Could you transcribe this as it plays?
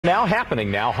Now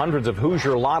happening now, hundreds of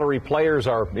Hoosier Lottery players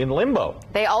are in limbo.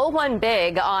 They all won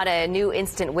big on a new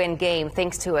instant win game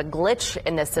thanks to a glitch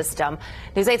in the system.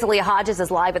 News 8's Aaliyah Hodges is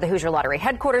live at the Hoosier Lottery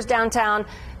headquarters downtown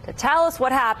to tell us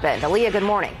what happened. Aaliyah, good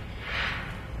morning.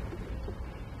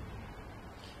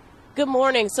 Good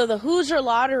morning. So the Hoosier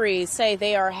Lottery say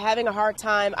they are having a hard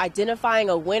time identifying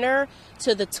a winner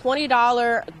to the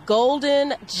 $20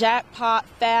 Golden Jackpot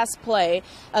Fast Play.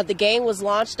 The game was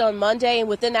launched on Monday, and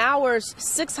within hours,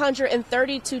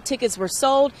 632 tickets were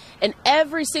sold, and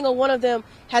every single one of them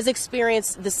has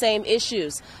experienced the same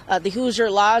issues. The Hoosier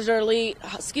Lottery,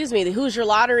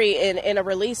 in a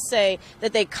release say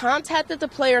that they contacted the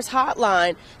players'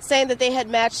 hotline, saying that they had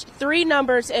matched 3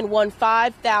 numbers and won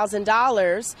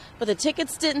 $5,000, but the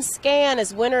tickets didn't scan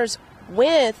as winners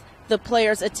with the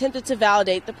players attempted to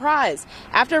validate the prize.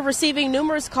 After receiving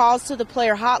numerous calls to the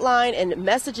player hotline and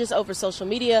messages over social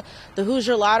media, the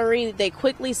Hoosier Lottery, they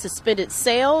quickly suspended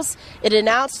sales. It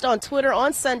announced on Twitter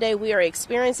on Sunday, "We are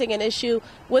experiencing an issue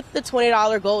with the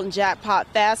 $20 Golden Jackpot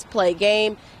Fast Play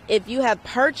game. If you have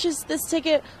purchased this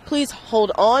ticket, please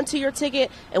hold on to your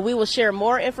ticket, and we will share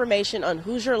more information on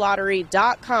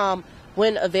HoosierLottery.com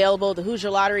when available." The Hoosier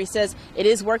Lottery says it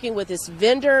is working with its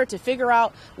vendor to figure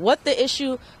out what the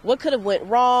issue, what could have went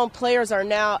wrong. Players are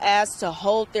now asked to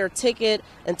hold their ticket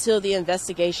until the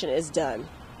investigation is done.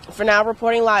 For now,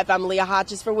 reporting live, I'm Aaliyah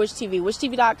Hodges for Wish TV,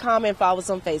 WishTV.com, and follow us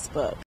on Facebook.